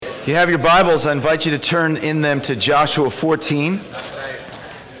You have your Bibles. I invite you to turn in them to Joshua 14.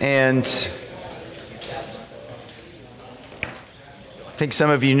 And I think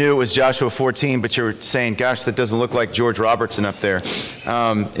some of you knew it was Joshua 14, but you're saying, gosh, that doesn't look like George Robertson up there.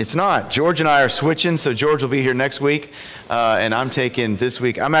 It's not. George and I are switching, so George will be here next week, and I'm taking this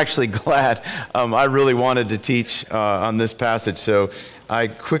week. I'm actually glad. I really wanted to teach on this passage, so I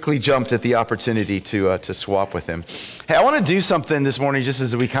quickly jumped at the opportunity to swap with him. Hey, I want to do something this morning just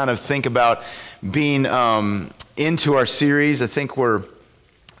as we kind of think about being into our series. I think we're,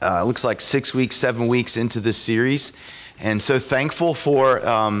 looks like 6 weeks, 7 weeks into this series. And so thankful for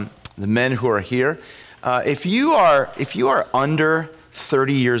the men who are here. If you are under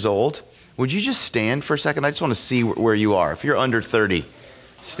 30 years old, would you just stand for a second? I just want to see where you are. If you're under 30,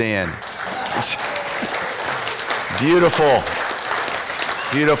 stand. Beautiful.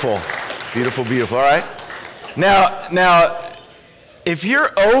 Beautiful, beautiful, beautiful. All right. Now, if you're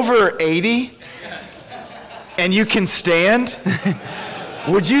over 80 and you can stand,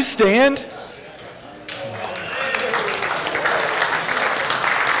 would you stand?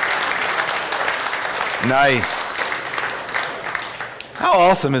 Nice. How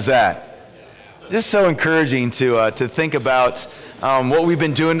awesome is that? Just so encouraging to think about what we've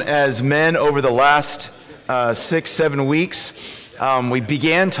been doing as men over the last 6-7 weeks. We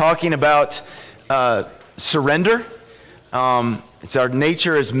began talking about surrender. It's our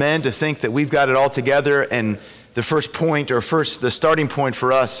nature as men to think that we've got it all together, and the first point, the starting point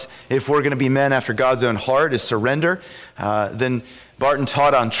for us, if we're going to be men after God's own heart, is surrender. Then Barton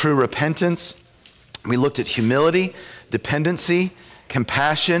taught on true repentance. We looked at humility, dependency,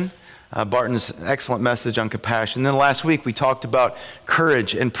 compassion. Barton's excellent message on compassion. Then last week we talked about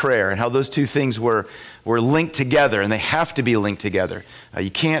courage and prayer and how those two things were linked together, and they have to be linked together.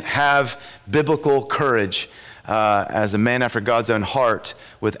 You can't have biblical courage as a man after God's own heart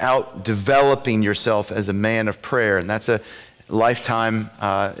without developing yourself as a man of prayer, and that's a lifetime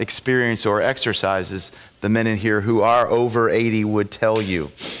experience or exercises the men in here who are over 80 would tell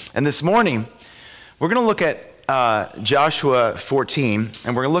you. And this morning we're going to look at Joshua 14,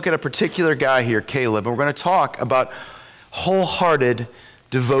 and we're going to look at a particular guy here, Caleb, and we're going to talk about wholehearted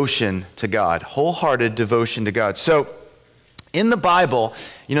devotion to God. Wholehearted devotion to God. So in the Bible,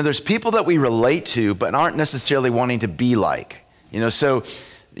 there's people that we relate to but aren't necessarily wanting to be like.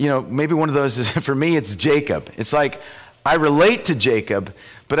 Maybe one of those is, for me, it's Jacob. It's like I relate to Jacob,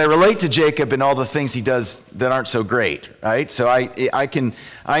 but I relate to Jacob in all the things he does that aren't so great, right? So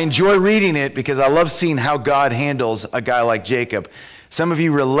I enjoy reading it because I love seeing how God handles a guy like Jacob. Some of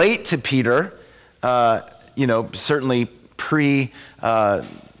you relate to Peter, certainly pre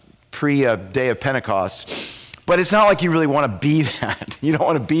day of Pentecost. But it's not like you really want to be that. You don't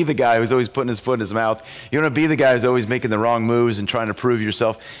want to be the guy who's always putting his foot in his mouth. You don't want to be the guy who's always making the wrong moves and trying to prove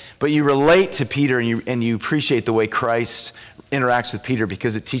yourself. But you relate to Peter, and you appreciate the way Christ interacts with Peter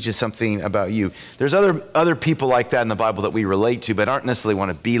because it teaches something about you. There's other people like that in the Bible that we relate to but aren't necessarily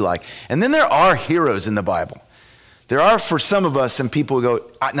want to be like. And then there are heroes in the Bible. There are, for some of us, some people who go,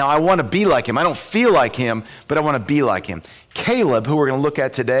 now I want to be like him. I don't feel like him, but I want to be like him. Caleb, who we're going to look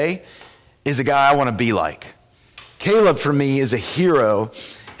at today, is a guy I want to be like. Caleb, for me, is a hero,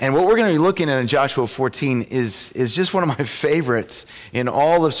 and what we're going to be looking at in Joshua 14 is just one of my favorites in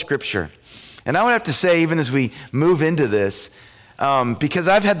all of Scripture. And I would have to say, even as we move into this, because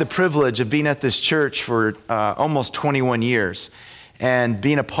I've had the privilege of being at this church for almost 21 years and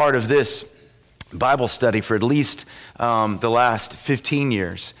being a part of this Bible study for at least the last 15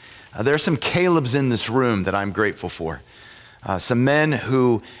 years, there are some Calebs in this room that I'm grateful for. Some men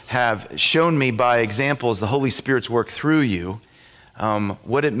who have shown me by examples the Holy Spirit's work through you,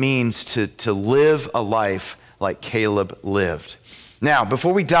 what it means to live a life like Caleb lived. Now,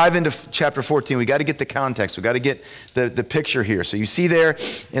 before we dive into chapter 14, we got to get the context. We got to get the picture here. So you see there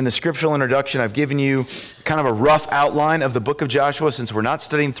in the scriptural introduction, I've given you kind of a rough outline of the book of Joshua. Since we're not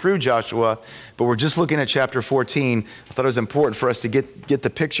studying through Joshua, but we're just looking at chapter 14, I thought it was important for us to get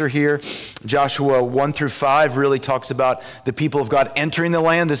the picture here. Joshua 1 through 5 really talks about the people of God entering the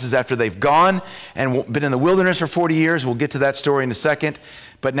land. This is after they've gone and been in the wilderness for 40 years. We'll get to that story in a second.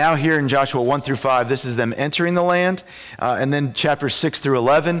 But now here in Joshua 1 through 5, this is them entering the land. And then chapters 6 through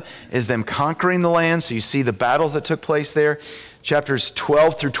 11 is them conquering the land. So you see the battles that took place there. Chapters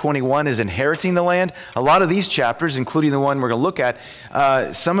 12 through 21 is inheriting the land. A lot of these chapters, including the one we're going to look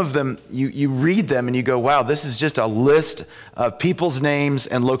at, some of them, you read them and you go, wow, this is just a list of people's names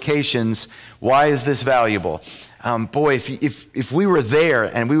and locations. Why is this valuable? Boy, if we were there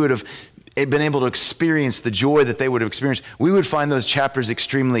and we would have been able to experience the joy that they would have experienced, we would find those chapters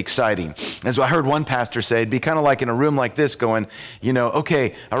extremely exciting. As I heard one pastor say, it'd be kind of like in a room like this going,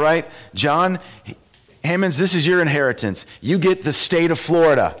 okay, all right, John Hammonds, this is your inheritance. You get the state of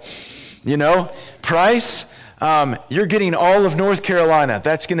Florida. Price, you're getting all of North Carolina.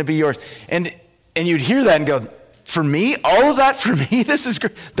 That's going to be yours. And you'd hear that and go, for me? All of that for me? This is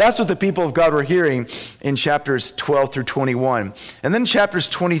great. That's what the people of God were hearing in chapters 12 through 21. And then chapters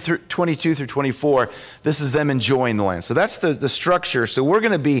 22 through 24, this is them enjoying the land. So that's the structure. So we're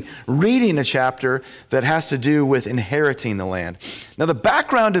going to be reading a chapter that has to do with inheriting the land. Now, the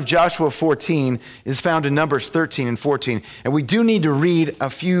background of Joshua 14 is found in Numbers 13 and 14. And we do need to read a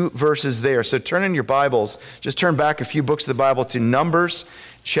few verses there. So turn in your Bibles. Just turn back a few books of the Bible to Numbers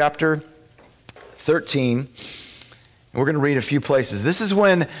chapter 13. We're going to read a few places. This is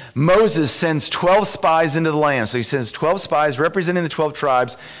when Moses sends 12 spies into the land. So he sends 12 spies representing the 12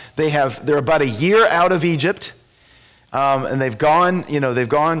 tribes. They're about a year out of Egypt. And they've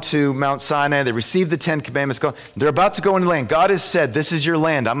gone to Mount Sinai. They received the 10 commandments. They're about to go into the land. God has said, this is your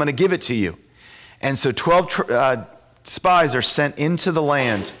land. I'm going to give it to you. And so 12 spies are sent into the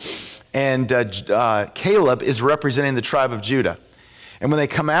land. And Caleb is representing the tribe of Judah. And when they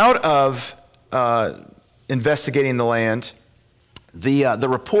come out of investigating the land, the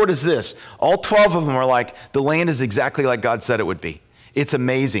report is this. All 12 of them are like, the land is exactly like God said it would be. It's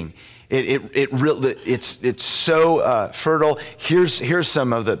amazing. It's so fertile. Here's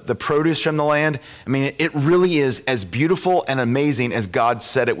some of the produce from the land. I mean, it really is as beautiful and amazing as God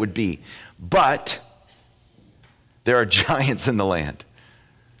said it would be. But there are giants in the land.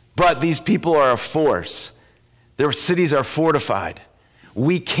 But these people are a force. Their cities are fortified.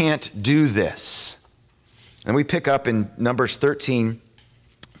 We can't do this. And we pick up in Numbers 13,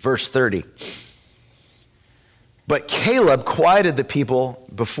 verse 30. But Caleb quieted the people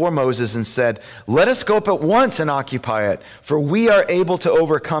before Moses and said, let us go up at once and occupy it, for we are able to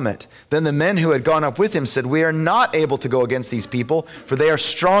overcome it. Then the men who had gone up with him said, we are not able to go against these people, for they are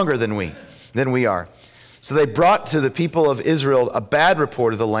stronger than we are. So they brought to the people of Israel a bad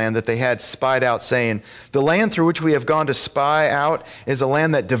report of the land that they had spied out, saying, the land through which we have gone to spy out is a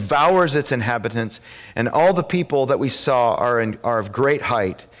land that devours its inhabitants, and all the people that we saw are of great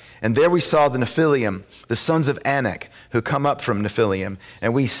height. And there we saw the Nephilim, the sons of Anak, who come up from Nephilim,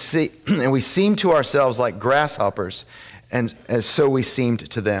 and we seemed to ourselves like grasshoppers, and as so we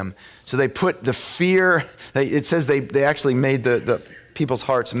seemed to them. So they put the fear, it says they actually made the people's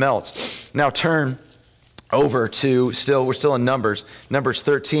hearts melt. Now turn over to, we're still in Numbers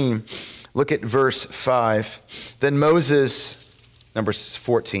 13. Look at verse 5. Then Moses, Numbers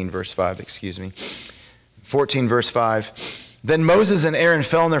 14, verse 5, 14, verse 5. Then Moses and Aaron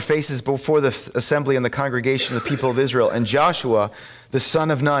fell on their faces before the assembly and the congregation of the people of Israel. And Joshua, the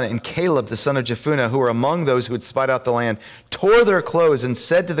son of Nun, and Caleb, the son of Jephunneh, who were among those who had spied out the land, tore their clothes and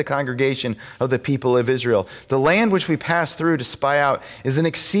said to the congregation of the people of Israel, the land which we passed through to spy out is an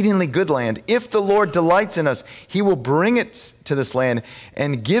exceedingly good land. If the Lord delights in us, he will bring it to this land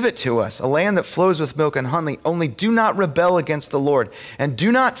and give it to us, a land that flows with milk and honey. Only do not rebel against the Lord, and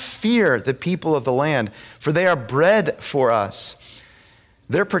do not fear the people of the land, for they are bread for us.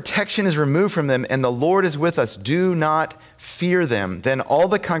 Their protection is removed from them, and the Lord is with us. Do not fear them. Then all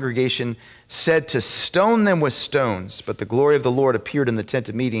the congregation said to stone them with stones, but the glory of the Lord appeared in the tent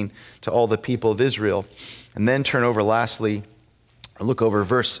of meeting to all the people of Israel. And then turn over lastly, or look over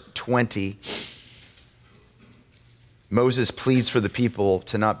verse 20. Moses pleads for the people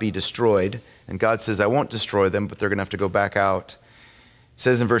to not be destroyed, and God says, I won't destroy them, but they're going to have to go back out. It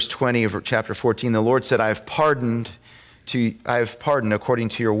says in verse 20 of chapter 14, the Lord said, I have pardoned according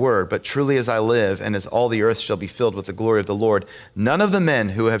to your word, but truly as I live and as all the earth shall be filled with the glory of the Lord, none of the men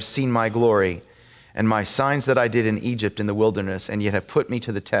who have seen my glory and my signs that I did in Egypt in the wilderness, and yet have put me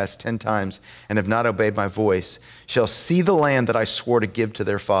to the test 10 times and have not obeyed my voice, shall see the land that I swore to give to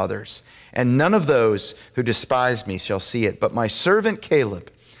their fathers. And none of those who despise me shall see it, but my servant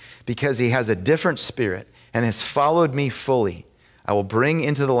Caleb, because he has a different spirit and has followed me fully, I will bring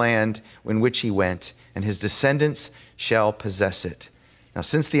into the land in which he went, and his descendants shall possess it. Now,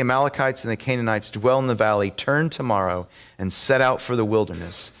 since the Amalekites and the Canaanites dwell in the valley, turn tomorrow and set out for the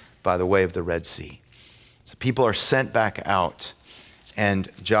wilderness by the way of the Red Sea. So people are sent back out, and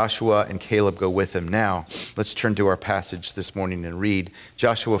Joshua and Caleb go with them. Now, let's turn to our passage this morning and read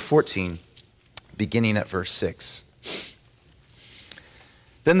Joshua 14, beginning at verse 6.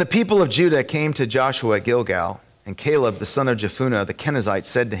 Then the people of Judah came to Joshua at Gilgal, and Caleb, the son of Jephunneh, the Kenizzite,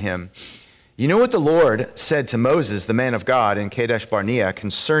 said to him, you know what the Lord said to Moses, the man of God, in Kadesh Barnea,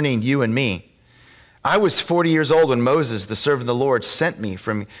 concerning you and me? I was 40 years old when Moses, the servant of the Lord, sent me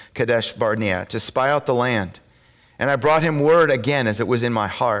from Kadesh Barnea to spy out the land. And I brought him word again as it was in my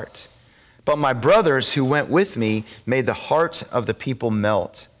heart. But my brothers who went with me made the heart of the people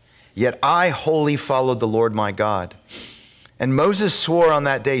melt. Yet I wholly followed the Lord my God. And Moses swore on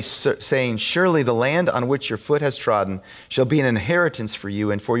that day, saying, surely the land on which your foot has trodden shall be an inheritance for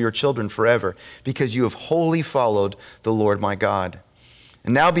you and for your children forever, because you have wholly followed the Lord my God.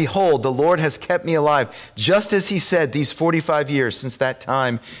 And now behold, the Lord has kept me alive, just as he said these 45 years since that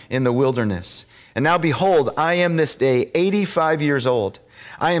time in the wilderness. And now behold, I am this day 85 years old.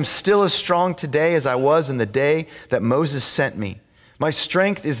 I am still as strong today as I was in the day that Moses sent me. My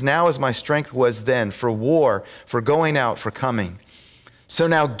strength is now as my strength was then, for war, for going out, for coming. So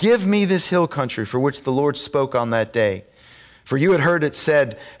now give me this hill country for which the Lord spoke on that day. For you had heard it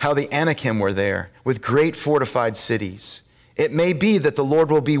said how the Anakim were there, with great fortified cities. It may be that the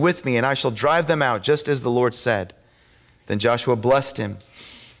Lord will be with me, and I shall drive them out, just as the Lord said. Then Joshua blessed him,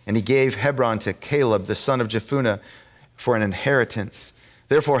 and he gave Hebron to Caleb, the son of Jephunneh, for an inheritance.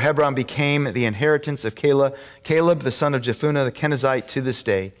 Therefore Hebron became the inheritance of Caleb, the son of Jephunneh, the Kenizzite, to this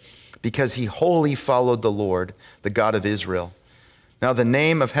day, because he wholly followed the Lord, the God of Israel. Now the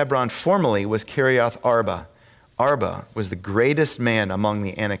name of Hebron formerly was Kiriath Arba. Arba was the greatest man among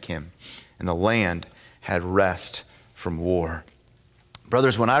the Anakim, and the land had rest from war.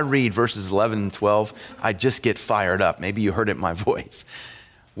 Brothers, when I read verses 11 and 12, I just get fired up. Maybe you heard it in my voice.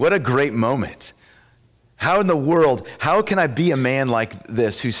 What a great moment. How in the world, how can I be a man like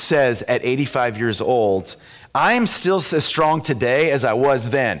this who says at 85 years old, I am still as strong today as I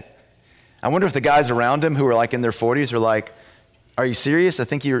was then? I wonder if the guys around him who are like in their 40s are like, are you serious? I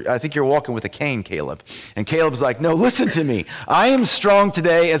think you're walking with a cane, Caleb. And Caleb's like, no, listen to me. I am strong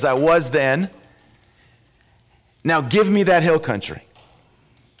today as I was then. Now give me that hill country.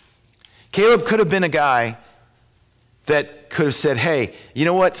 Caleb could have been a guy that could have said, hey, you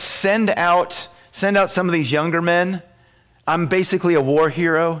know what? Send out some of these younger men. I'm basically a war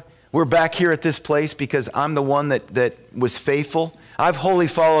hero. We're back here at this place because I'm the one that was faithful. I've wholly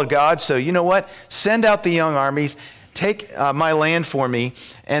followed God. So you know what? Send out the young armies. Take my land for me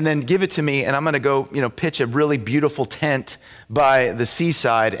and then give it to me. And I'm going to go, pitch a really beautiful tent by the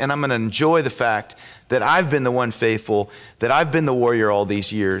seaside. And I'm going to enjoy the fact that I've been the one faithful, that I've been the warrior all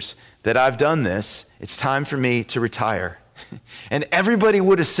these years, that I've done this. It's time for me to retire. And everybody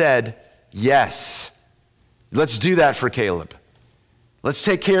would have said, yes, let's do that for Caleb. Let's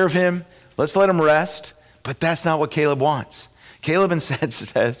take care of him. Let's let him rest. But that's not what Caleb wants. Caleb instead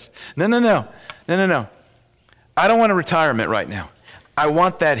says, no. I don't want a retirement right now. I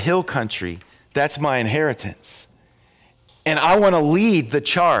want that hill country. That's my inheritance. And I want to lead the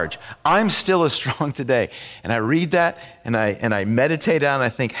charge. I'm still as strong today. And I read that and I meditate on it and I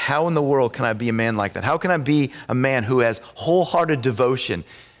think, how in the world can I be a man like that? How can I be a man who has wholehearted devotion?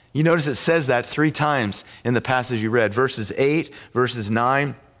 You notice it says that 3 times in the passage you read, verses 8, verses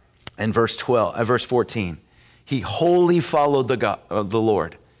 9, and verse 14. He wholly followed the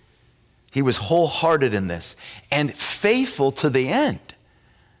Lord. He was wholehearted in this and faithful to the end,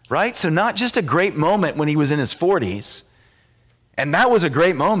 right? So not just a great moment when he was in his 40s, and that was a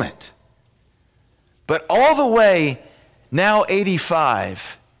great moment, but all the way now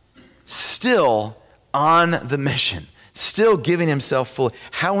 85, still on the mission, still giving himself fully.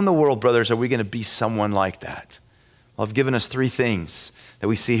 How in the world, brothers, are we going to be someone like that? Well, I've given us 3 things that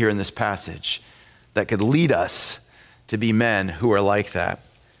we see here in this passage that could lead us to be men who are like that.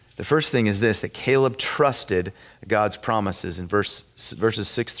 The first thing is this, that Caleb trusted God's promises in verses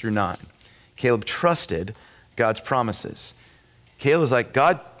 6 through 9. Caleb trusted God's promises. Caleb was like,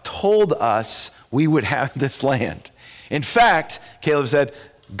 God told us we would have this land. In fact, Caleb said,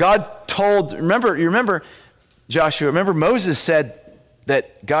 God told, you remember Joshua, remember Moses said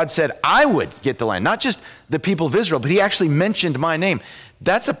that God said I would get the land, not just the people of Israel, but he actually mentioned my name.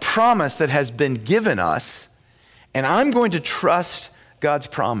 That's a promise that has been given us, and I'm going to trust God's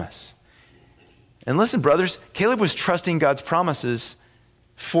promise. And listen, brothers, Caleb was trusting God's promises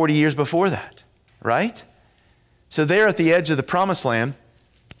 40 years before that, right? So there at the edge of the promised land,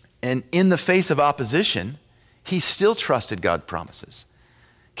 and in the face of opposition, he still trusted God's promises.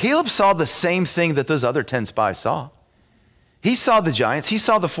 Caleb saw the same thing that those other 10 spies saw. He saw the giants. He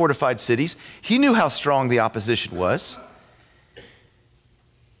saw the fortified cities. He knew how strong the opposition was.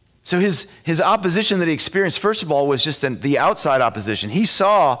 So his opposition that he experienced, first of all, was just the outside opposition. He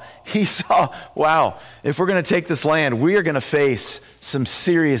saw, wow, if we're going to take this land, we are going to face some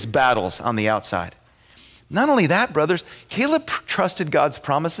serious battles on the outside. Not only that, brothers, Caleb trusted God's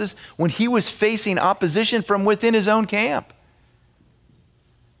promises when he was facing opposition from within his own camp,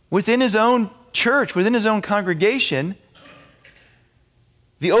 within his own church, within his own congregation,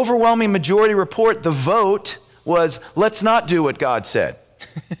 the overwhelming majority report, the vote, was let's not do what God said.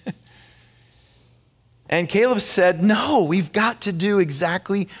 And Caleb said, no, we've got to do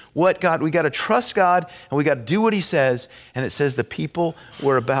exactly what God, we got to trust God and we got to do what he says. And it says the people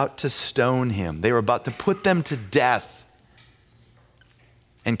were about to stone him. They were about to put them to death.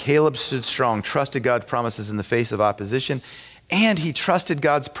 And Caleb stood strong, trusted God's promises in the face of opposition, and he trusted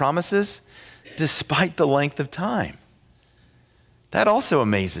God's promises despite the length of time. That also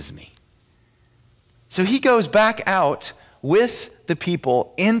amazes me. So he goes back out with the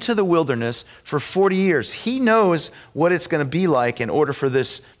people into the wilderness for 40 years. He knows what it's going to be like in order for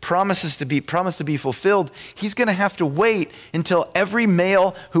this promise to be fulfilled. He's going to have to wait until every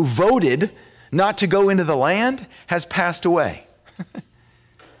male who voted not to go into the land has passed away.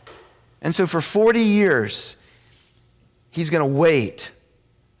 And so for 40 years, he's going to wait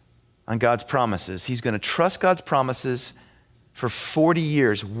on God's promises. He's going to trust God's promises for 40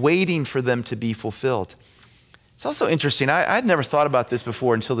 years, waiting for them to be fulfilled. It's also interesting. I'd never thought about this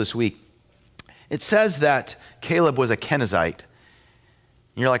before until this week. It says that Caleb was a Kenizzite.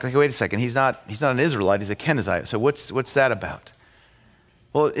 And you're like, okay, wait a second. He's not an Israelite. He's a Kenizzite. So what's that about?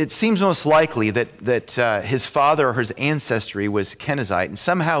 Well, it seems most likely that his father or his ancestry was Kenizzite, and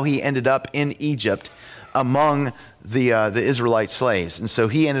somehow he ended up in Egypt among the Israelite slaves. And so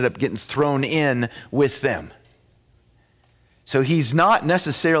he ended up getting thrown in with them. So he's not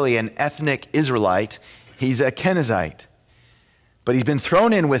necessarily an ethnic Israelite. He's a Kenizzite, but he's been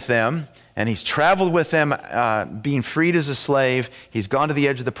thrown in with them, and he's traveled with them, being freed as a slave. He's gone to the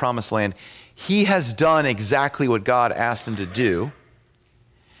edge of the promised land. He has done exactly what God asked him to do.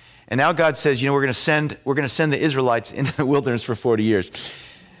 And now God says, we're going to send the Israelites into the wilderness for 40 years.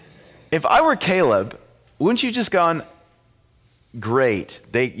 If I were Caleb, wouldn't you just gone, great,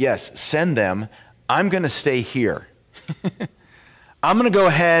 yes, send them. I'm going to stay here. I'm going to go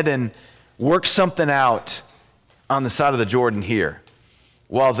ahead and work something out on the side of the Jordan here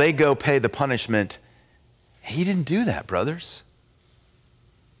while they go pay the punishment. He didn't do that, brothers.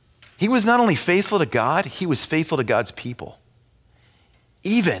 He was not only faithful to God, he was faithful to God's people.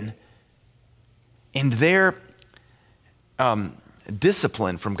 Even in their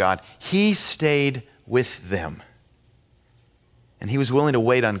discipline from God, he stayed with them. And he was willing to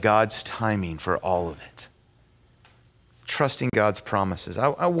wait on God's timing for all of it. Trusting God's promises.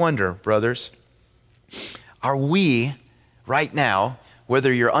 I wonder, brothers, are we right now,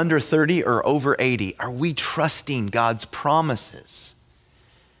 whether you're under 30 or over 80, are we trusting God's promises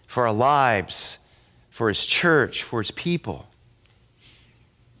for our lives, for his church, for his people?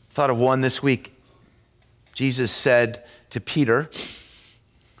 Thought of one this week. Jesus said to Peter,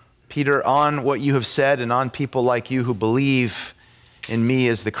 Peter, on what you have said and on people like you who believe in me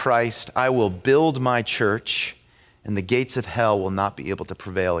as the Christ, I will build my church, and the gates of hell will not be able to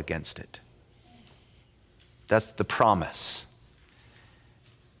prevail against it. That's the promise.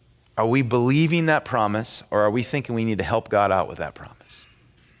 Are we believing that promise, or are we thinking we need to help God out with that promise?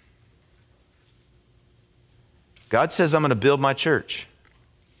 God says, I'm going to build my church.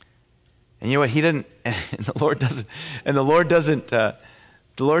 And you know what? He didn't, and the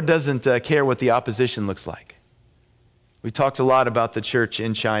Lord doesn't care what the opposition looks like. We talked a lot about the church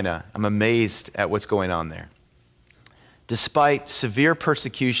in China. I'm amazed at what's going on there. Despite severe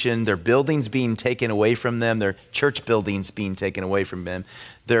persecution, their buildings being taken away from them, their church buildings being taken away from them,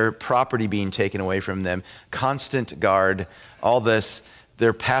 their property being taken away from them, constant guard, all this,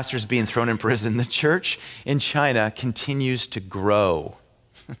 their pastors being thrown in prison, the church in China continues to grow.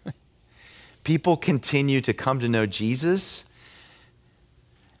 People continue to come to know Jesus,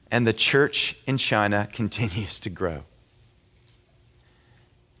 and the church in China continues to grow.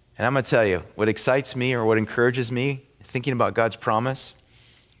 And I'm going to tell you, what excites me or what encourages me, thinking about God's promise,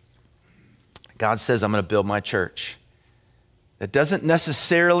 God says, I'm going to build my church. That doesn't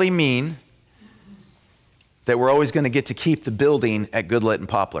necessarily mean that we're always going to get to keep the building at Goodlet and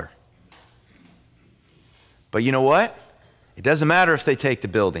Poplar. But you know what? It doesn't matter if they take the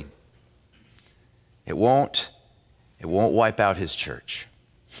building. It won't wipe out his church.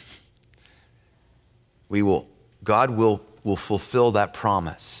 God will fulfill that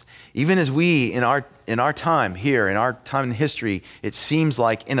promise. Even as we, in our time here, in our time in history, it seems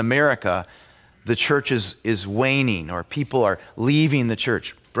like in America, the church is waning or people are leaving the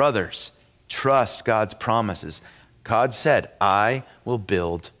church. Brothers, trust God's promises. God said, I will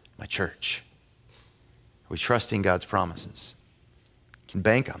build my church. Are we trusting God's promises? We can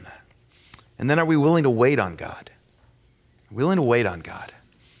bank on that. And then are we willing to wait on God? Willing to wait on God.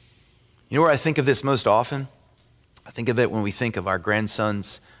 You know where I think of this most often? I think of it when we think of our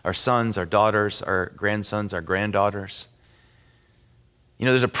grandsons, our sons, our daughters, our grandsons, our granddaughters. You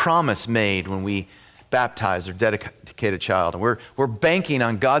know, there's a promise made when we baptize or dedicate a child. And we're banking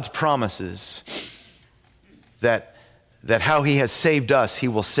on God's promises that how he has saved us, he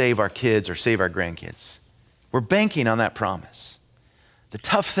will save our kids or save our grandkids. We're banking on that promise. The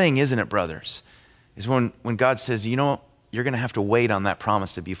tough thing, isn't it, brothers, is when God says, you know, you're going to have to wait on that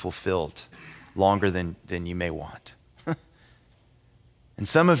promise to be fulfilled longer than you may want. And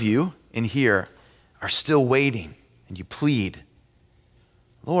some of you in here are still waiting, and you plead,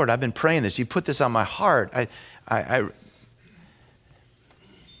 Lord, I've been praying this. You put this on my heart.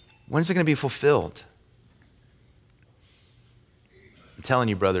 When's it going to be fulfilled? I'm telling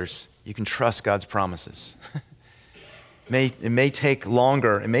you, brothers, you can trust God's promises. It may take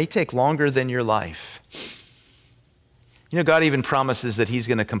longer. It may take longer than your life. You know, God even promises that he's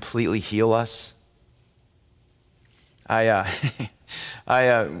going to completely heal us. My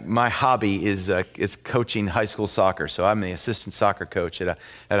hobby is coaching high school soccer. So I'm the assistant soccer coach at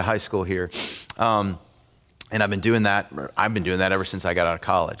a high school here. And I've been doing that ever since I got out of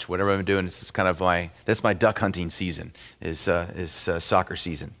college. Whatever I'm doing, this is kind of that's my duck hunting season, is soccer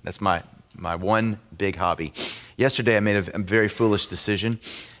season. That's my one big hobby. Yesterday, I made a very foolish decision,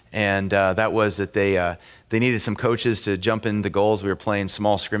 and that was that they needed some coaches to jump in the goals. We were playing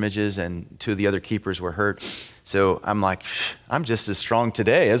small scrimmages, and two of the other keepers were hurt. So I'm like, I'm just as strong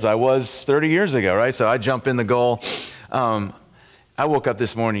today as I was 30 years ago, right? So I jump in the goal. I woke up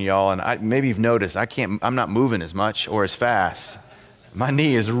this morning, y'all, and maybe you've noticed I'm not moving as much or as fast. My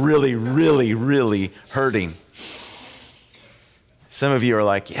knee is really, really, really hurting. Some of you are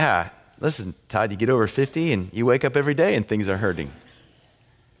like, yeah, listen, Todd, you get over 50 and you wake up every day and things are hurting.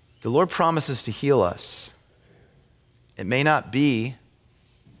 The Lord promises to heal us. It may not be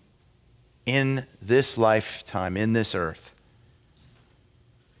in this lifetime, in this earth.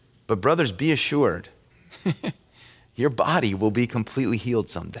 But brothers, be assured, your body will be completely healed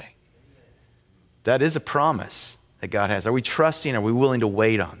someday. That is a promise that God has. Are we trusting? Are we willing to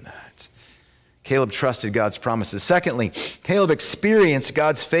wait on that? Caleb trusted God's promises. Secondly, Caleb experienced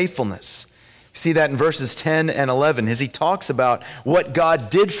God's faithfulness. You see that in verses 10 and 11 as he talks about what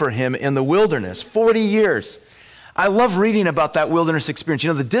God did for him in the wilderness. 40 years. I love reading about that wilderness experience. You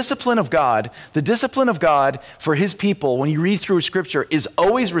know, the discipline of God for his people, when you read through Scripture, is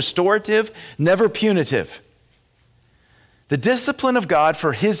always restorative, never punitive. The discipline of God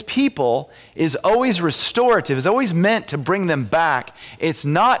for his people is always restorative, is always meant to bring them back. It's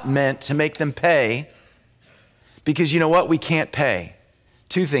not meant to make them pay, because you know what? We can't pay.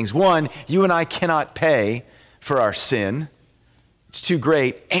 Two things. One, you and I cannot pay for our sin. It's too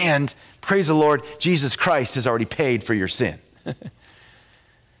great. And praise the Lord, Jesus Christ has already paid for your sin.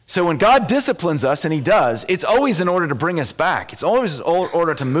 So when God disciplines us, and he does, it's always in order to bring us back. It's always in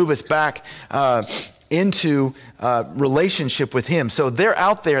order to move us back into relationship with him. So they're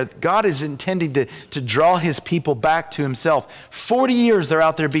out there. God is intending to draw his people back to himself. 40 years they're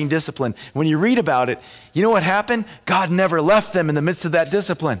out there being disciplined. When you read about it, you know what happened? God never left them in the midst of that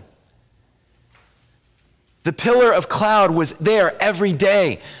discipline. The pillar of cloud was there every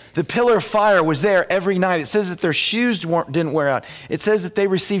day. The pillar of fire was there every night. It says that their shoes didn't wear out. It says that they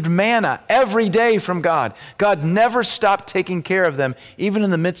received manna every day from God. God never stopped taking care of them, even in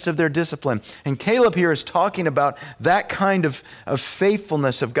the midst of their discipline. And Caleb here is talking about that kind of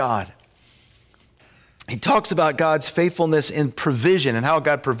faithfulness of God. He talks about God's faithfulness in provision and how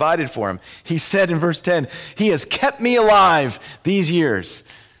God provided for him. He said in verse 10, he has kept me alive these years.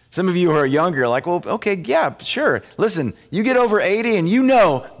 Some of you who are younger are like, well, okay, yeah, sure. Listen, you get over 80 and you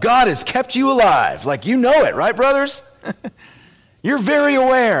know God has kept you alive. Like, you know it, right, brothers? You're very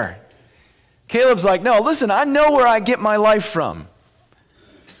aware. Caleb's like, no, listen, I know where I get my life from.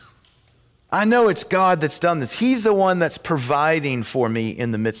 I know it's God that's done this. He's the one that's providing for me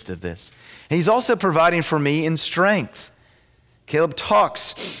in the midst of this. And he's also providing for me in strength. Caleb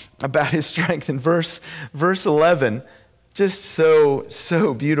talks about his strength in verse 11. Just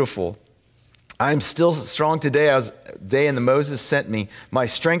so beautiful. I'm still strong today as day and the Moses sent me. My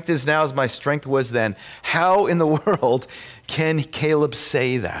strength is now as my strength was then. How in the world can Caleb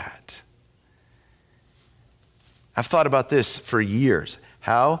say that? I've thought about this for years.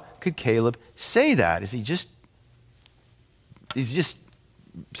 How could Caleb say that? Is he just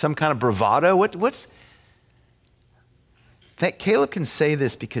some kind of bravado? What's that? Caleb can say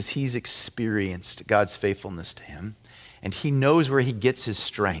this because he's experienced God's faithfulness to him. And he knows where he gets his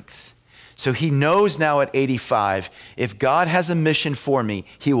strength. So he knows now at 85, if God has a mission for me,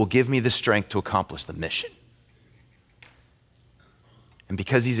 he will give me the strength to accomplish the mission. And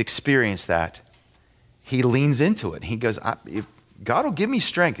because he's experienced that, he leans into it. He goes, if God will give me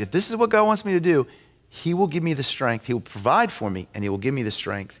strength. If this is what God wants me to do, he will give me the strength. He will provide for me, and he will give me the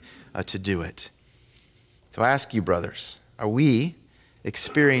strength to do it. So I ask you, brothers, are we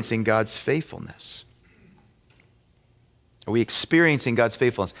experiencing God's faithfulness? Are we experiencing God's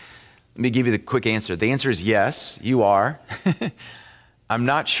faithfulness? Let me give you the quick answer. The answer is yes, you are. I'm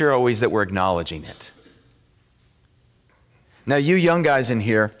not sure always that we're acknowledging it. Now, you young guys in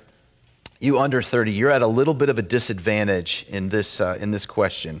here, you under 30, you're at a little bit of a disadvantage in this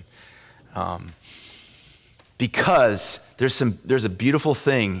question. Because there's a beautiful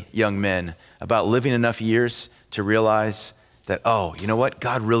thing, young men, about living enough years to realize that, oh, you know what?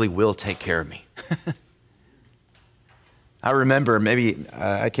 God really will take care of me. I remember,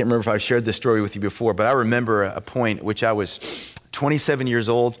 I can't remember if I shared this story with you before, but I remember a point at which I was 27 years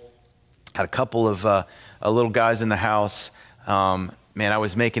old, had a couple of little guys in the house. I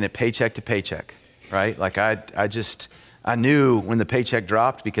was making it paycheck to paycheck, right? Like I knew when the paycheck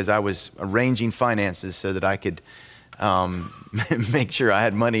dropped because I was arranging finances so that I could make sure I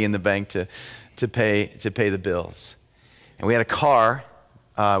had money in the bank to pay the bills. And we had a car,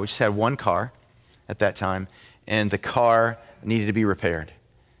 we just had one car at that time, and the car needed to be repaired.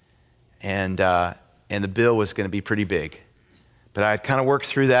 And the bill was going to be pretty big. But I had kind of worked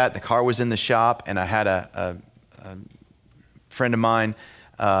through that. The car was in the shop, and I had a friend of mine,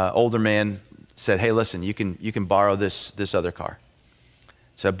 older man, said, "Hey, listen, you can borrow this other car."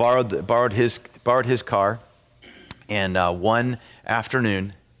 So I borrowed his car, and one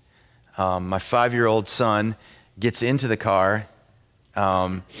afternoon, my 5-year-old son gets into the car.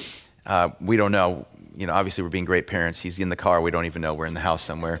 We don't know, obviously we're being great parents. He's in the car. We don't even know we're in the house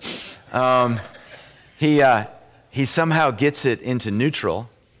somewhere. He somehow gets it into neutral.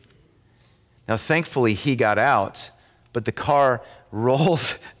 Now, thankfully, he got out, but the car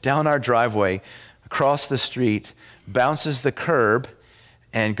rolls down our driveway, across the street, bounces the curb,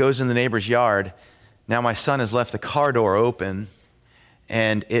 and goes in the neighbor's yard. Now my son has left the car door open,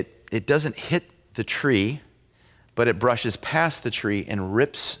 and it doesn't hit the tree, but it brushes past the tree and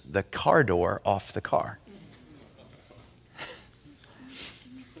rips the car door off the car.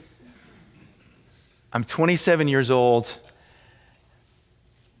 I'm 27 years old.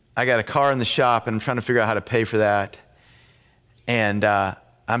 I got a car in the shop, and I'm trying to figure out how to pay for that. And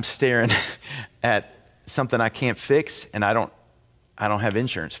I'm staring at something I can't fix, and I don't have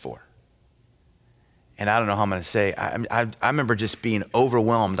insurance for. And I don't know how I'm going to say. I remember just being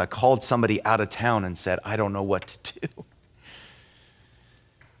overwhelmed. I called somebody out of town and said, I don't know what to do.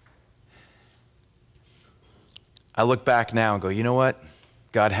 I look back now and go, you know what?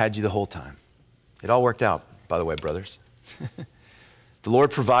 God had you the whole time. It all worked out, by the way, brothers. The Lord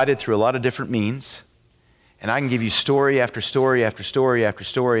provided through a lot of different means. And I can give you story after story after story after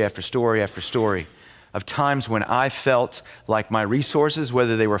story after story after story of times when I felt like my resources,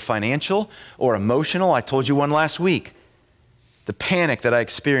 whether they were financial or emotional, I told you one last week. The panic that I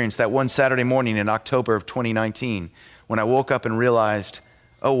experienced that one Saturday morning in October of 2019 when I woke up and realized,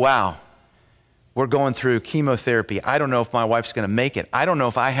 oh wow, we're going through chemotherapy. I don't know if my wife's going to make it. I don't know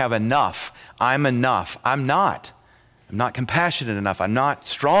if I have enough. I'm enough. I'm not. I'm not compassionate enough. I'm not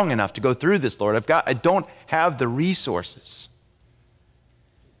strong enough to go through this, Lord. I don't have the resources.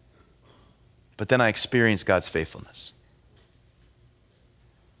 But then I experienced God's faithfulness.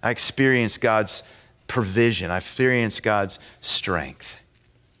 I experienced God's provision. I experienced God's strength.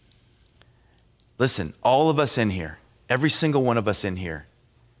 Listen, all of us in here, every single one of us in here,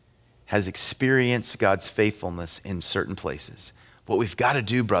 has experienced God's faithfulness in certain places. What we've got to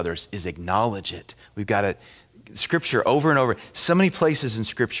do, brothers, is acknowledge it. We've got to, Scripture over and over, so many places in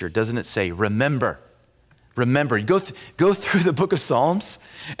Scripture, doesn't it say, remember? Remember. You go through the book of Psalms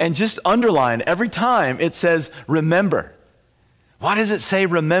and just underline every time it says, remember. Why does it say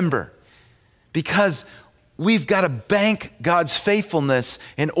remember? Because we've got to bank God's faithfulness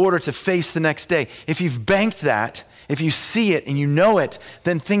in order to face the next day. If you've banked that, if you see it and you know it,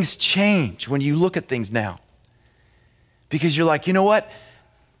 then things change when you look at things now. Because you're like, you know what?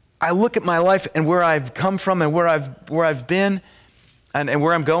 I look at my life and where I've come from and where I've been and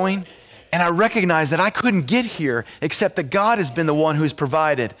where I'm going, and I recognize that I couldn't get here except that God has been the one who's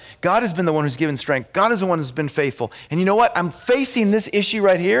provided. God has been the one who's given strength. God is the one who's been faithful. And you know what? I'm facing this issue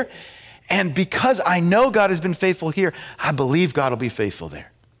right here, and because I know God has been faithful here, I believe God will be faithful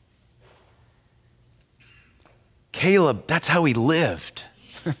there. Caleb, that's how he lived.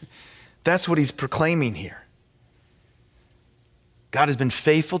 That's what he's proclaiming here. God has been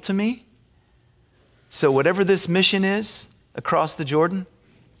faithful to me. So whatever this mission is across the Jordan,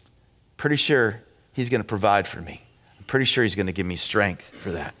 pretty sure he's going to provide for me. I'm pretty sure he's going to give me strength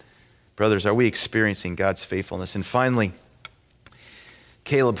for that. Brothers, are we experiencing God's faithfulness? And finally,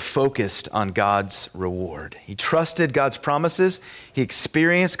 Caleb focused on God's reward. He trusted God's promises. He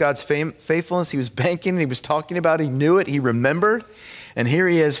experienced God's faithfulness. He was banking, he was talking about it. He knew it. He remembered. And here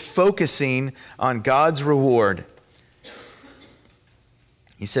he is focusing on God's reward.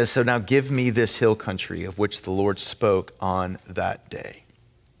 He says, so now give me this hill country of which the Lord spoke on that day.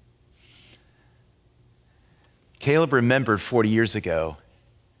 Caleb remembered 40 years ago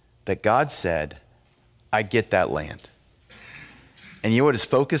that God said, I get that land. And you know what his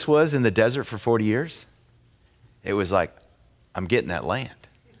focus was in the desert for 40 years? It was like, I'm getting that land.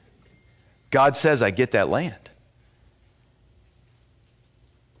 God says I get that land.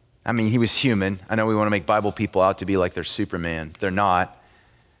 I mean, he was human. I know we want to make Bible people out to be like they're Superman. They're not.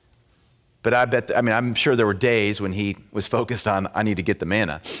 But I'm sure there were days when he was focused on, I need to get the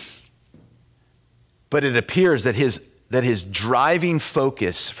manna. But it appears that his driving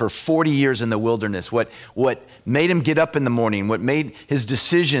focus for 40 years in the wilderness, what made him get up in the morning, what made his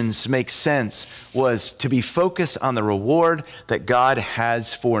decisions make sense, was to be focused on the reward that God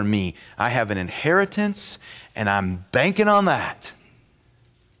has for me. I have an inheritance, and I'm banking on that.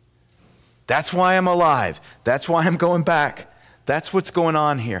 That's why I'm alive. That's why I'm going back. That's what's going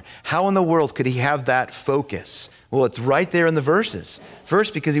on here. How in the world could he have that focus? Well, it's right there in the verses.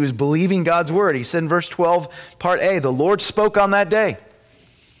 First, because he was believing God's word. He said in verse 12, part A, the Lord spoke on that day.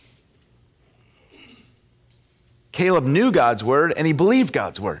 Caleb knew God's word and he believed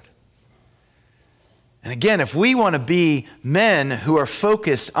God's word. And again, if we want to be men who are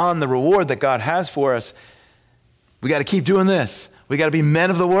focused on the reward that God has for us, we got to keep doing this. We got to be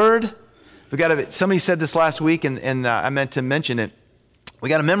men of the word. Somebody said this last week, and I meant to mention it. We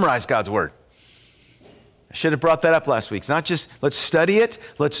got to memorize God's word. I should have brought that up last week. It's not just let's study it,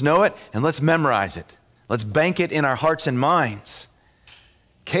 let's know it, and let's memorize it. Let's bank it in our hearts and minds.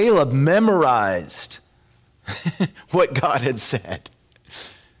 Caleb memorized what God had said.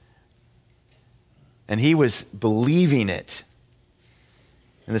 And he was believing it.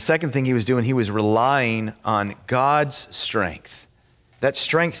 And the second thing he was doing, he was relying on God's strength. That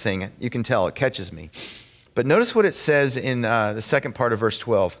strength thing, you can tell, it catches me. But notice what it says in the second part of verse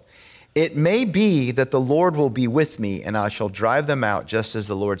 12. It may be that the Lord will be with me and I shall drive them out just as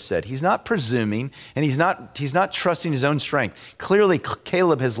the Lord said. He's not presuming and he's not trusting his own strength. Clearly,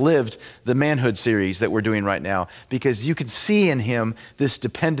 Caleb has lived the manhood series that we're doing right now because you can see in him this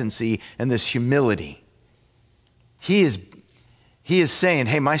dependency and this humility. He is saying,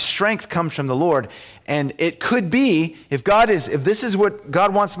 hey, my strength comes from the Lord. And it could be, if this is what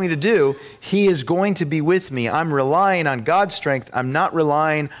God wants me to do, he is going to be with me. I'm relying on God's strength. I'm not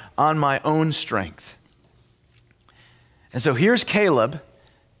relying on my own strength. And so here's Caleb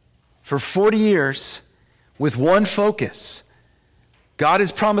for 40 years with one focus. God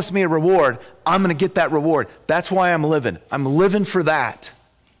has promised me a reward. I'm going to get that reward. That's why I'm living. I'm living for that.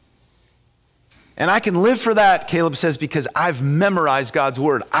 And I can live for that, Caleb says, because I've memorized God's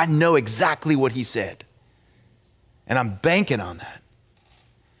word. I know exactly what he said. And I'm banking on that.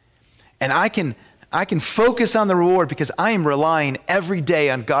 And I can focus on the reward because I am relying every day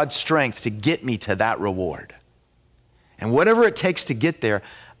on God's strength to get me to that reward. And whatever it takes to get there,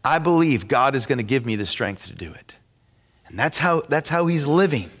 I believe God is going to give me the strength to do it. And that's how he's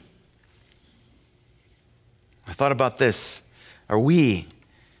living. I thought about this.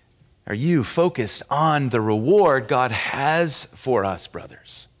 Are you focused on the reward God has for us,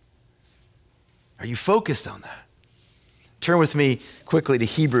 brothers? Are you focused on that? Turn with me quickly to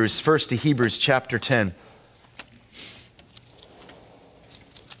Hebrews, first to Hebrews chapter 10.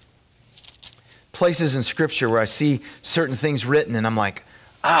 Places in Scripture where I see certain things written and I'm like,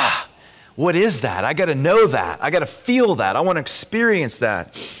 what is that? I got to know that. I got to feel that. I want to experience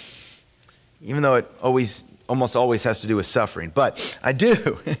that. Even though it almost always has to do with suffering, but I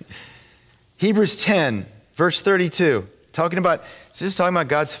do. Hebrews 10, verse 32, talking about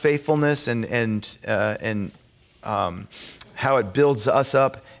God's faithfulness and how it builds us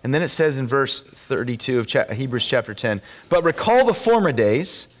up. And then it says in verse 32 of Hebrews chapter 10, but recall the former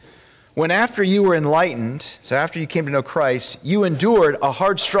days when after you were enlightened, so after you came to know Christ, you endured a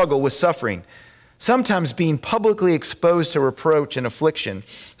hard struggle with suffering, sometimes being publicly exposed to reproach and affliction,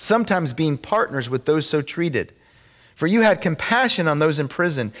 sometimes being partners with those so treated. For you had compassion on those in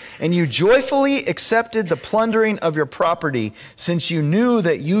prison, and you joyfully accepted the plundering of your property, since you knew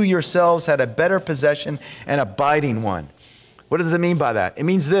that you yourselves had a better possession and abiding one. What does it mean by that? It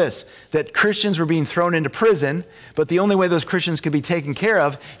means this, that Christians were being thrown into prison, but the only way those Christians could be taken care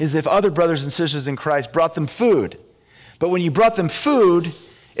of is if other brothers and sisters in Christ brought them food. But when you brought them food,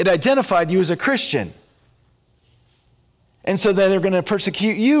 it identified you as a Christian. And so they're going to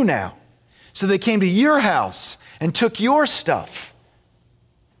persecute you now. So they came to your house and took your stuff.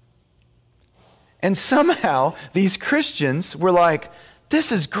 And somehow these Christians were like,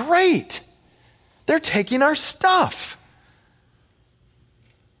 this is great. They're taking our stuff.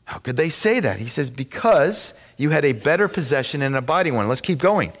 How could they say that? He says, because you had a better possession and an abiding one. Let's keep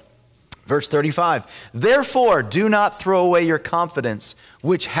going. Verse 35, therefore do not throw away your confidence,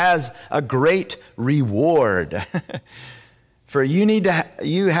 which has a great reward. For you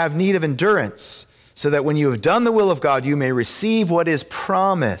have need of endurance, so that when you have done the will of God, you may receive what is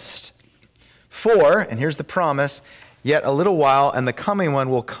promised. For, and here's the promise, yet a little while, and the coming one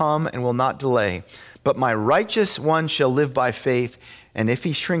will come and will not delay. But my righteous one shall live by faith, and if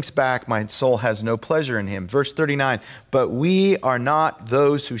he shrinks back, my soul has no pleasure in him. Verse 39, but we are not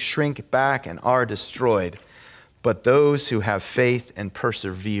those who shrink back and are destroyed, but those who have faith and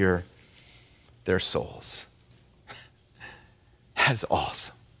persevere their souls. That's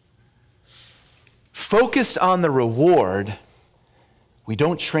awesome. Focused on the reward, we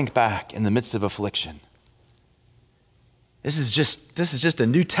don't shrink back in the midst of affliction. This is just a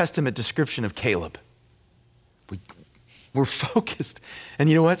New Testament description of Caleb. We're focused. And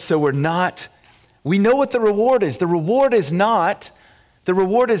you know what? So we know what the reward is. The reward is not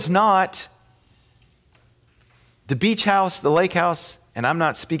the beach house, the lake house, and I'm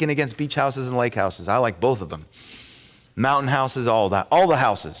not speaking against beach houses and lake houses. I like both of them. Mountain houses, all that, all the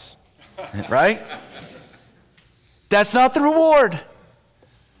houses, right? That's not the reward.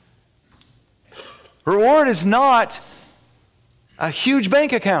 Reward is not a huge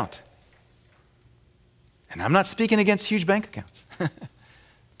bank account. And I'm not speaking against huge bank accounts.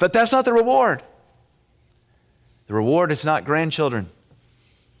 But that's not the reward. The reward is not grandchildren.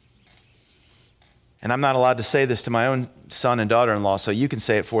 And I'm not allowed to say this to my own son and daughter-in-law, so you can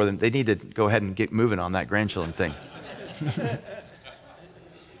say it for them. They need to go ahead and get moving on that grandchildren thing.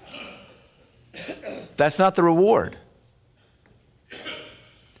 That's not the reward.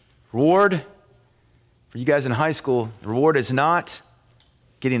 Reward for you guys in high school, the reward is not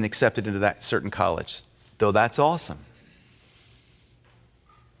getting accepted into that certain college, though that's awesome.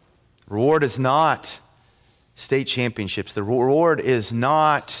 Reward is not state championships. The reward is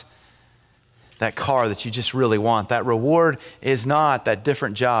not that car that you just really want. That reward is not that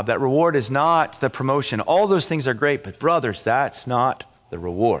different job. That reward is not the promotion. All those things are great, but brothers, that's not the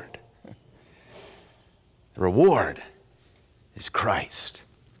reward. The reward is Christ.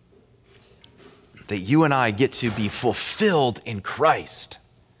 That you and I get to be fulfilled in Christ.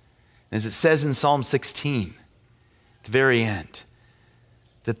 As it says in Psalm 16, at the very end,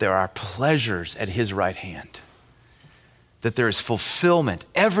 that there are pleasures at his right hand. That there is fulfillment.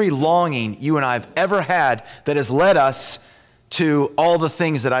 Every longing you and I have ever had that has led us to all the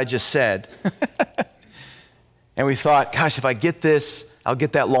things that I just said. And we thought, gosh, if I get this, I'll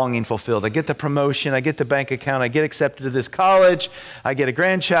get that longing fulfilled. I get the promotion, I get the bank account, I get accepted to this college, I get a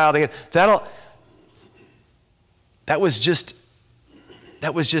grandchild, that was just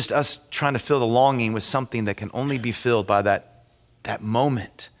us trying to fill the longing with something that can only be filled by that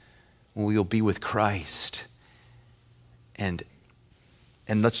moment when we will be with Christ. And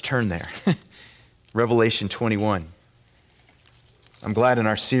let's turn there. Revelation 21. I'm glad in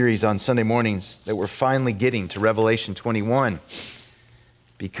our series on Sunday mornings that we're finally getting to Revelation 21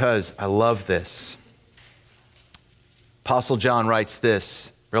 because I love this. Apostle John writes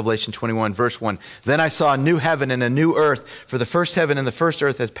this, Revelation 21, verse 1. Then I saw a new heaven and a new earth, for the first heaven and the first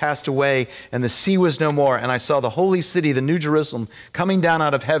earth had passed away, and the sea was no more. And I saw the holy city, the new Jerusalem, coming down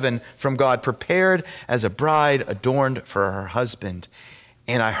out of heaven from God, prepared as a bride adorned for her husband.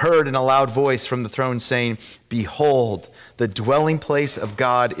 And I heard in a loud voice from the throne saying, behold, the dwelling place of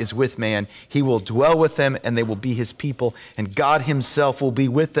God is with man. He will dwell with them, and they will be his people, and God himself will be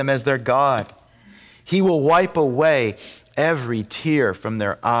with them as their God. He will wipe away every tear from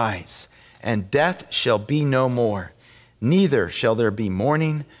their eyes, and death shall be no more. Neither shall there be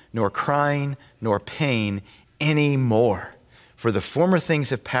mourning, nor crying, nor pain any more. For the former things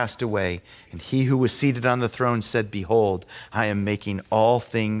have passed away, and he who was seated on the throne said, behold, I am making all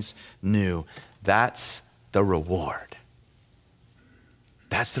things new. That's the reward.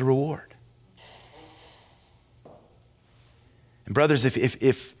 That's the reward. And brothers,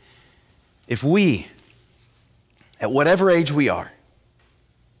 if we, at whatever age we are,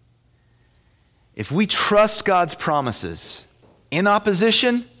 if we trust God's promises in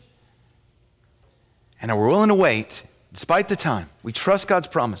opposition and are willing to wait, despite the time, we trust God's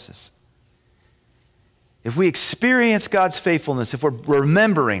promises. If we experience God's faithfulness, if we're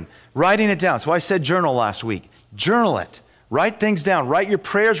remembering, writing it down. So I said journal last week. Journal it. Write things down. Write your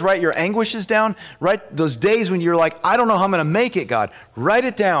prayers, write your anguishes down. Write those days when you're like, I don't know how I'm going to make it, God. Write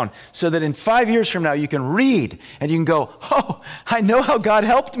it down so that in 5 years from now you can read and you can go, oh, I know how God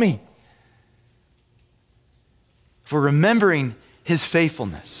helped me. For remembering his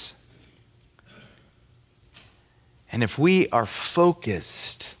faithfulness. And if we are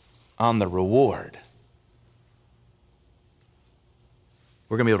focused on the reward,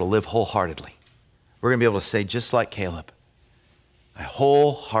 we're going to be able to live wholeheartedly. We're going to be able to say, just like Caleb, I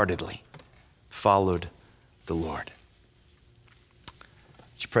wholeheartedly followed the Lord.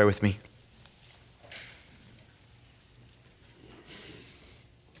 Would you pray with me?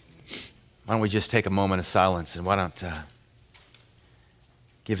 Why don't we just take a moment of silence, and why don't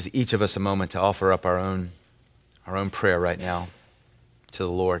give each of us a moment to offer up our own prayer right now to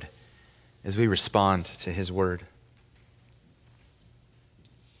the Lord as we respond to his word.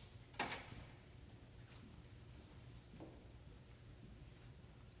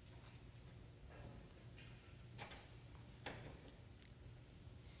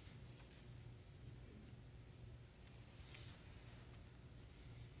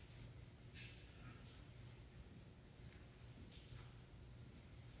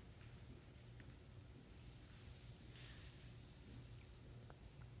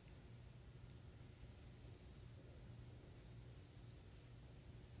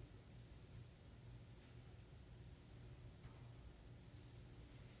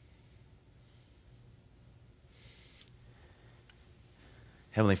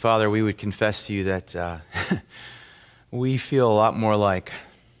 Heavenly Father, we would confess to you that we feel a lot more like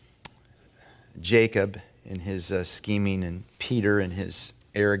Jacob in his scheming, and Peter in his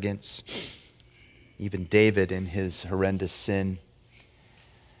arrogance, even David in his horrendous sin.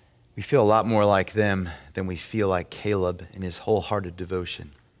 We feel a lot more like them than we feel like Caleb in his wholehearted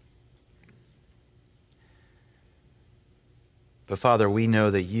devotion. But Father, we know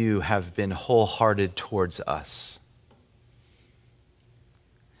that you have been wholehearted towards us.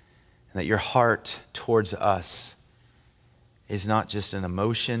 And that your heart towards us is not just an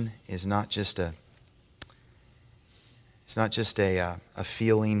emotion, is not just a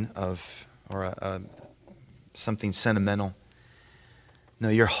feeling of, or something sentimental. No,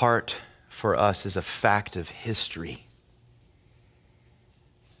 your heart for us is a fact of history.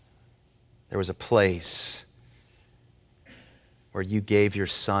 There was a place where you gave your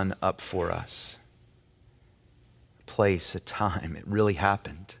son up for us. A place, a time, it really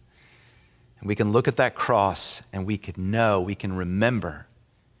happened. And we can look at that cross and we can remember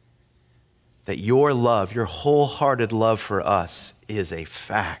that your love, your wholehearted love for us is a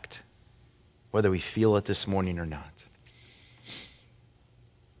fact, whether we feel it this morning or not.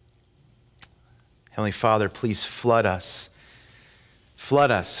 Heavenly Father, please flood us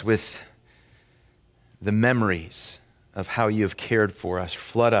with the memories of how you have cared for us.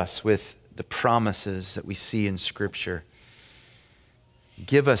 Flood us with the promises that we see in Scripture.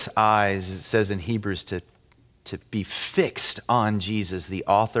 Give us eyes, it says in Hebrews, to be fixed on Jesus, the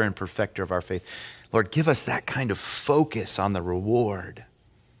author and perfecter of our faith. Lord, give us that kind of focus on the reward.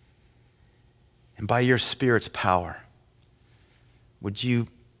 And by your Spirit's power, would you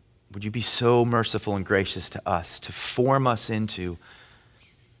be so merciful and gracious to us to form us into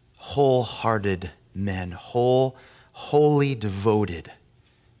wholehearted men, wholly devoted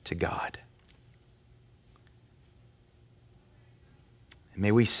to God. And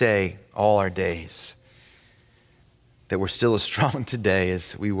may we say all our days that we're still as strong today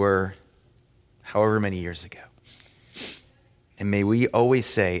as we were however many years ago. And may we always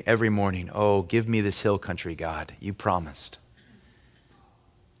say every morning, oh, give me this hill country, God, you promised.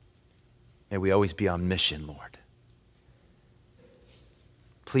 May we always be on mission, Lord.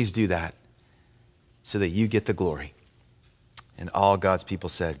 Please do that so that you get the glory. And all God's people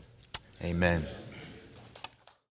said, amen.